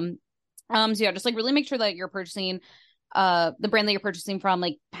grab for them. So yeah, just like really make sure that you're purchasing the brand that you're purchasing from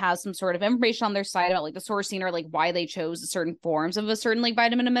like has some sort of information on their site about like the sourcing or like why they chose certain forms of a certain like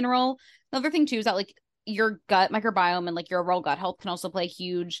vitamin and mineral. Another thing too is that like your gut microbiome and like your overall gut health can also play a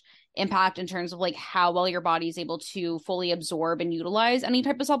huge impact in terms of like how well your body is able to fully absorb and utilize any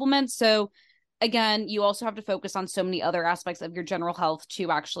type of supplement. So again, you also have to focus on so many other aspects of your general health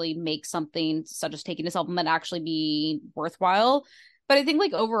to actually make something such as taking a supplement actually be worthwhile. But I think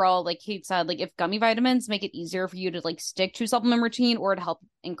like overall, like Kate said, like if gummy vitamins make it easier for you to like stick to a supplement routine or to help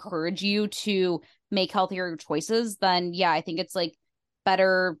encourage you to make healthier choices, then yeah, I think it's like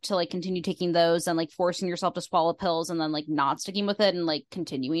better to like continue taking those and like forcing yourself to swallow pills and then like not sticking with it and like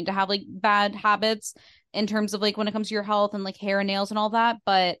continuing to have like bad habits in terms of like when it comes to your health and like hair and nails and all that.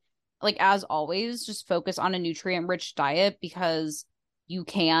 But like as always, just focus on a nutrient rich diet because you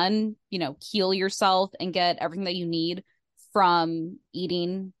can, you know, heal yourself and get everything that you need from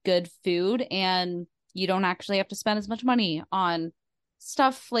eating good food, and you don't actually have to spend as much money on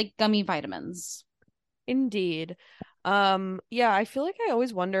stuff like gummy vitamins. Indeed. Yeah, I feel like I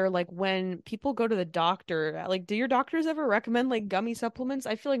always wonder like when people go to the doctor, like do your doctors ever recommend like gummy supplements?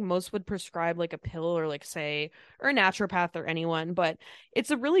 I feel like most would prescribe like a pill or like say or a naturopath or anyone, but it's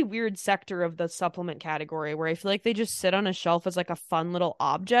a really weird sector of the supplement category where I feel like they just sit on a shelf as like a fun little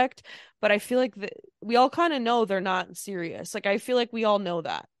object, but I feel like we all kind of know they're not serious. Like I feel like we all know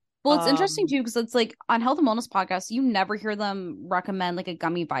that. Well, it's interesting too because it's like on health and wellness podcasts, you never hear them recommend like a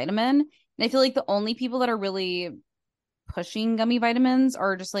gummy vitamin. And I feel like the only people that are really pushing gummy vitamins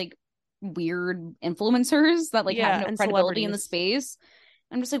are just like weird influencers that like have no credibility in the space.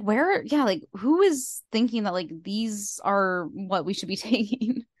 I'm just like, like who is thinking that like these are what we should be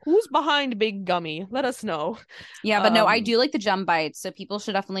taking? Who's behind Big Gummy? Let us know. Yeah, but no, I do like the Gem Bites, so people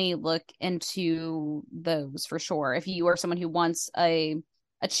should definitely look into those for sure. If you are someone who wants a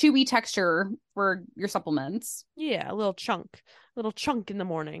chewy texture for your supplements. Yeah, a little chunk in the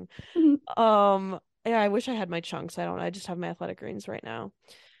morning. Yeah, I wish I had my chunks. I just have my Athletic Greens right now.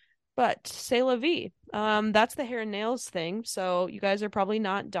 But c'est la vie. That's the hair and nails thing. So you guys are probably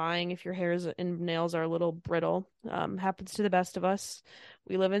not dying if your hairs and nails are a little brittle. Happens to the best of us.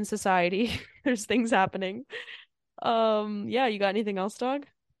 We live in society. There's things happening. Yeah, you got anything else, dog?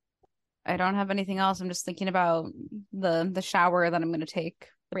 I don't have anything else. I'm just thinking about the shower that I'm going to take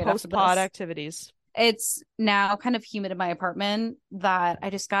right after this. Post-pod activities. It's now kind of humid in my apartment that I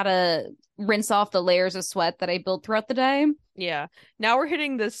just gotta rinse off the layers of sweat that I built throughout the day. Yeah. Now we're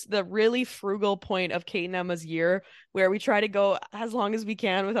hitting the really frugal point of Kate and Emma's year where we try to go as long as we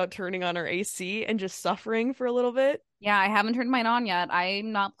can without turning on our AC and just suffering for a little bit. Yeah, I haven't turned mine on yet.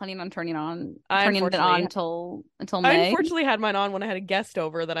 I'm not planning on turning it on until May. I unfortunately had mine on when I had a guest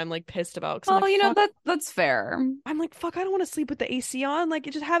over that I'm like pissed about. Oh, like, you know, that's fair. I'm like, fuck, I don't want to sleep with the AC on. Like,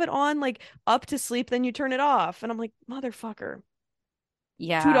 you just have it on like up to sleep, then you turn it off. And I'm like, motherfucker.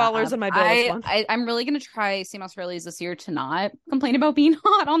 Yeah, $2 on my bill this month. I'm really gonna try Same Australia's this year to not complain about being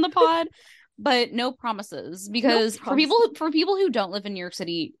hot on the pod, but no promises because for people who don't live in New York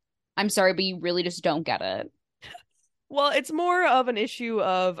City, I'm sorry, but you really just don't get it. Well, it's more of an issue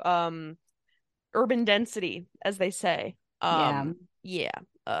of urban density, as they say. Yeah.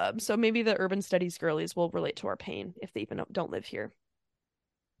 So maybe the urban studies girlies will relate to our pain if they even don't live here.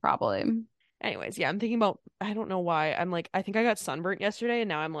 Probably. Anyways, yeah, I'm thinking about, I don't know why. I'm like, I think I got sunburnt yesterday and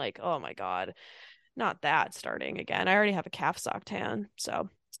now I'm like, oh my God, not that starting again. I already have a calf sock tan. So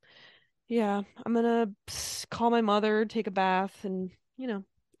yeah, I'm gonna call my mother, take a bath, and, you know,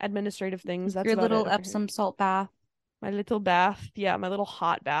 administrative things. That's your little Epsom salt bath. My little bath. Yeah, my little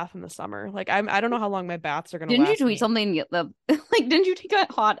hot bath in the summer. Like I don't know how long my baths are gonna last. Didn't you tweet something like didn't you take a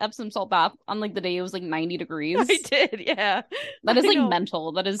hot Epsom salt bath on like the day it was like 90 degrees? I did, yeah. That is like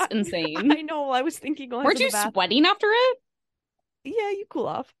mental. That is insane. I know. I was thinking weren't you sweating after it? Yeah, you cool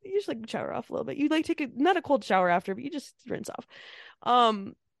off. You just like shower off a little bit. You like take not a cold shower after, but you just rinse off.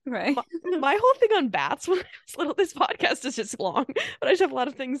 Right. My whole thing on baths when I was little, this podcast is just long, but I just have a lot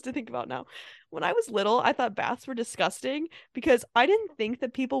of things to think about now. When I was little, I thought baths were disgusting because I didn't think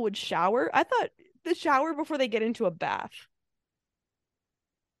that people would shower. I thought the shower before they get into a bath.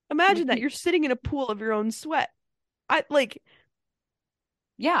 Imagine that you're sitting in a pool of your own sweat.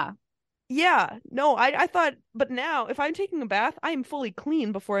 Yeah. Yeah, no, I thought, but now if I'm taking a bath, I am fully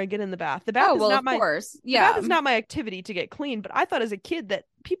clean before I get in the bath. The bath is not of course. Yeah. The bath is not my activity to get clean, but I thought as a kid that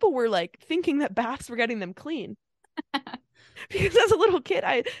people were like thinking that baths were getting them clean. Because as a little kid,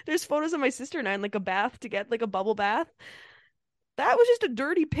 there's photos of my sister and I in like a bath to get like a bubble bath. That was just a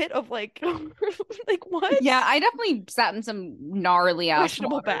dirty pit of like like what? Yeah, I definitely sat in some gnarly ass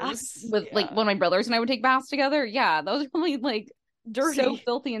baths with like when my brothers and I would take baths together. Yeah, those are really like dirty, so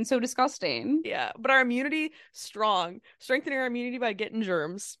filthy and so disgusting. Yeah, but our immunity strengthening our immunity by getting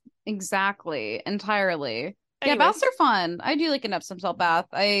germs. Exactly, entirely. Anyways. Yeah, baths are fun. I do like an Epsom salt bath.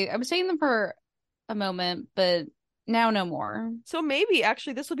 I was taking them for a moment, but now no more. So maybe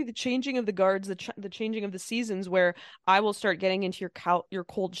actually this will be the changing of the guards, the changing of the seasons, where I will start getting into your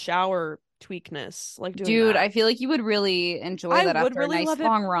cold shower tweakness, like doing Dude, that. I feel like you would really enjoy that after really a nice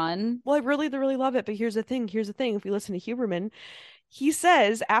long run. Well, I really love it, but here's the thing. If we listen to Huberman, he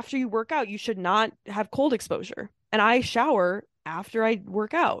says after you work out, you should not have cold exposure. And I shower after I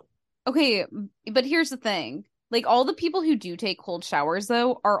work out. Okay, but here's the thing. Like all the people who do take cold showers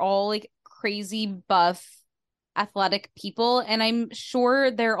though are all like crazy buff athletic people, and I'm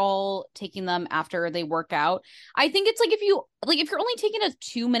sure they're all taking them after they work out. I think it's like if you're only taking a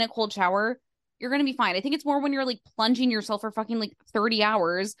 2-minute cold shower, you're gonna be fine. I think it's more when you're like plunging yourself for fucking like 30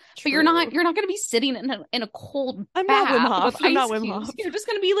 hours. True. But you're not gonna be sitting in a cold I'm bath not Wim Hof. I'm not Wim Hof. You're just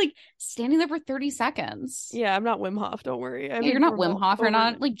gonna be like standing there for 30 seconds. Yeah, I'm not Wim Hof, don't worry. You're not Wim Hof. You're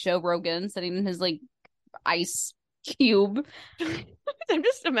not like Joe Rogan sitting in his like ice cube. I'm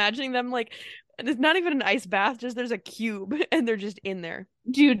just imagining them like, it's not even an ice bath, just there's a cube and they're just in there.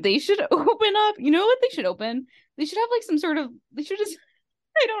 Dude, they should open up. You know what they should open? They should have like some sort of, they should just,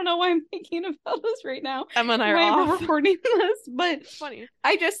 I don't know why I'm thinking about this right now. Emma and I are off. Recording this, but it's funny.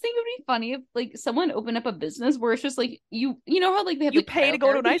 I just think it would be funny if like someone opened up a business where it's just like you know how like they have you pay to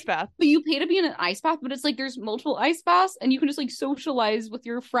go to an ice bath, but you pay to be in an ice bath, but it's like there's multiple ice baths and you can just like socialize with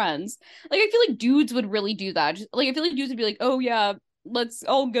your friends. Like I feel like dudes would really do that. Like I feel like dudes would be like, oh yeah, let's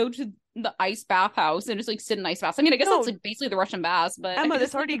all go to the ice bath house and just like sit in ice baths. I mean, I guess that's like basically the Russian baths, but Emma,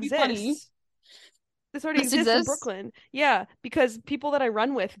 this already exists. This already exists in Brooklyn. Yeah, because people that I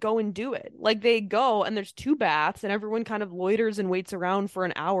run with go and do it. Like they go and there's 2 baths and everyone kind of loiters and waits around for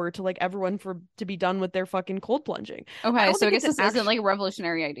an hour to like everyone to be done with their fucking cold plunging. Okay, so I guess this isn't like a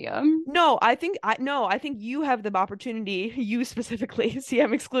revolutionary idea. No, I think you have the opportunity, you specifically. See,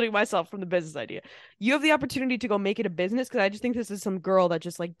 I'm excluding myself from the business idea. You have the opportunity to go make it a business because I just think this is some girl that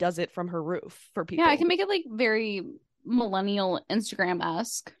just like does it from her roof for people. Yeah, I can make it like very millennial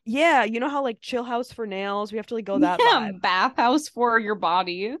Instagram-esque. Yeah, you know how like chill house for nails, we have to like go that vibe. Bathhouse for your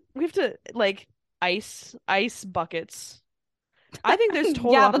body. We have to like ice buckets. I think there's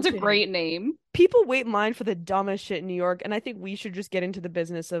total yeah, that's a great name. People wait in line for the dumbest shit in New York, and I think we should just get into the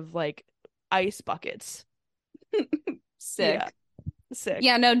business of like ice buckets. Sick.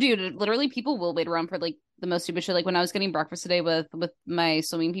 Yeah, no, dude, literally people will wait around for like the most stupid shit. Like when I was getting breakfast today with my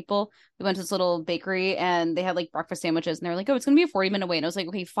swimming people, we went to this little bakery and they had like breakfast sandwiches and they were like, oh, it's gonna be a 40-minute wait. And I was like,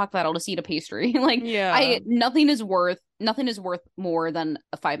 okay, fuck that, I'll just eat a pastry. Like, yeah, nothing is worth more than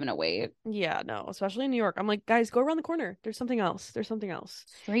a 5-minute wait. Yeah, no, especially in New York. I'm like, guys, go around the corner. There's something else.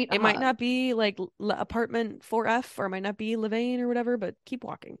 Straight up. It might not be like apartment 4F or it might not be Levain or whatever, but keep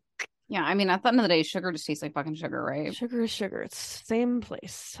walking. Yeah, I mean, at the end of the day, sugar just tastes like fucking sugar, right? Sugar is sugar. It's same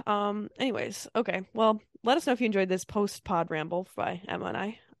place. Anyways, okay. Well, let us know if you enjoyed this post-pod ramble by Emma and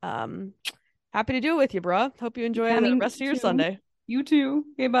I. Happy to do it with you, bruh. Hope you enjoy the rest of your Sunday. You too.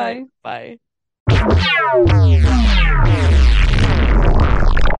 Okay, bye. Bye.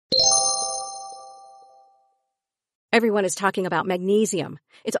 Everyone is talking about magnesium.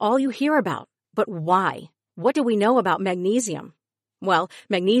 It's all you hear about. But why? What do we know about magnesium? Well,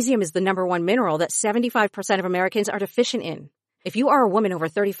 magnesium is the #1 mineral that 75% of Americans are deficient in. If you are a woman over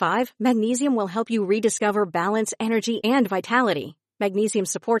 35, magnesium will help you rediscover balance, energy, and vitality. Magnesium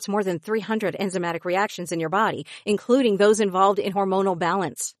supports more than 300 enzymatic reactions in your body, including those involved in hormonal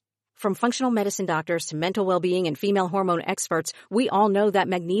balance. From functional medicine doctors to mental well-being and female hormone experts, we all know that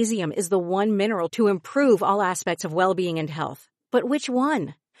magnesium is the one mineral to improve all aspects of well-being and health. But which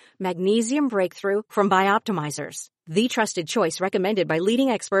one? Magnesium Breakthrough from Bioptimizers. the trusted choice recommended by leading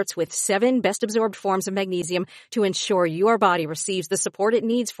experts with 7 best-absorbed forms of magnesium to ensure your body receives the support it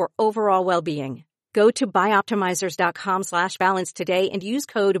needs for overall well-being. Go to bioptimizers.com/balance today and use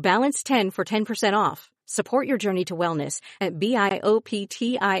code BALANCE10 for 10% off. Support your journey to wellness at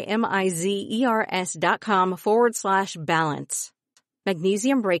bioptimizers.com/balance.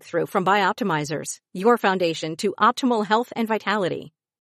 Magnesium Breakthrough from Bioptimizers, your foundation to optimal health and vitality.